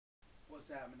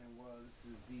happening, world?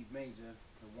 This is D Major,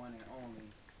 the one and only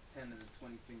 10 of the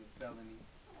 20 finger felony.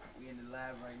 We in the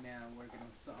lab right now working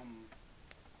on something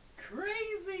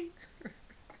crazy.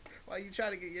 Why you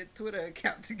trying to get your Twitter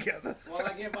account together? While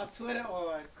I get my Twitter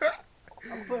on,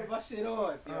 I'm putting my shit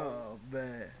on. Yo. Oh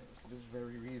man, For this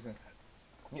very reason.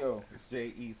 Yo, it's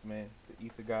Jay Eth, man. The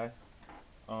Ether guy.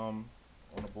 On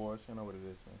the boards, you know what it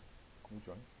is, man. You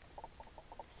join.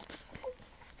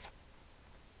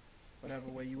 whatever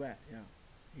where you at, yo.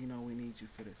 You know we need you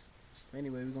for this.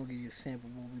 Anyway, we're gonna give you a sample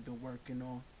of what we've been working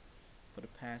on for the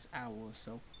past hour or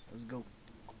so. Let's go.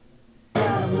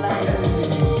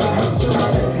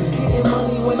 It's getting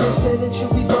money when they say that you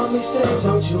be bummy said.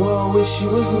 Don't you all wish you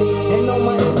was me? And all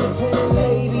my independent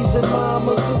ladies and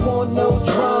mamas who want no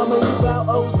drama. You about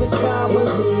O's and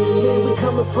commas. Yeah, we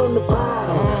coming from the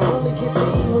bottom. Only get to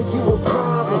eat when you a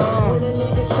problem. When a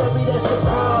nigga chubby, that's a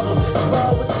problem.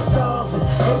 Spar with the starving.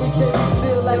 Every day we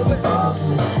feel like we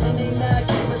boxing. And they not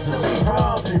giving, so we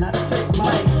robbing. I take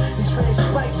mics. These red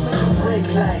spikes make them break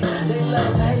light. They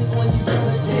love hate when you do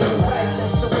the thing right.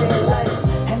 That's the way of life.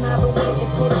 And I've been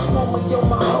waiting for this moment, yo,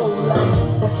 my whole life.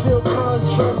 That Phil Collins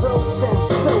drum roll sounds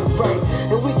so right.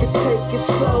 And we could take it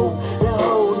slow the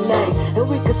whole night. And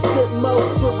we could sip more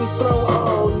till we throw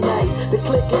all night. The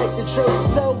click like the drum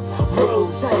so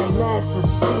roll tight. Masters,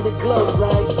 you see the glow,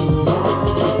 right?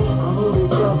 I'm who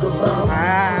they talk about.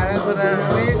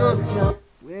 That's what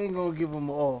we ain't gonna give them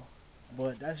all,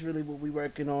 but that's really what we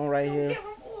working on right here. Give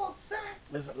 'em all, son.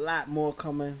 There's a lot more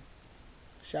coming.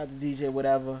 Shout out to DJ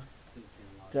whatever,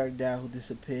 Dirk Dow who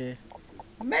disappeared.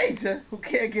 Major who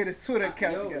can't get his Twitter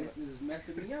account Yo, together. this is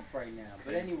messing me up right now.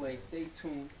 But anyway, stay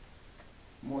tuned.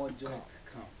 More joints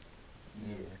to come.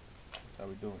 Yeah. That's how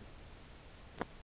we do it.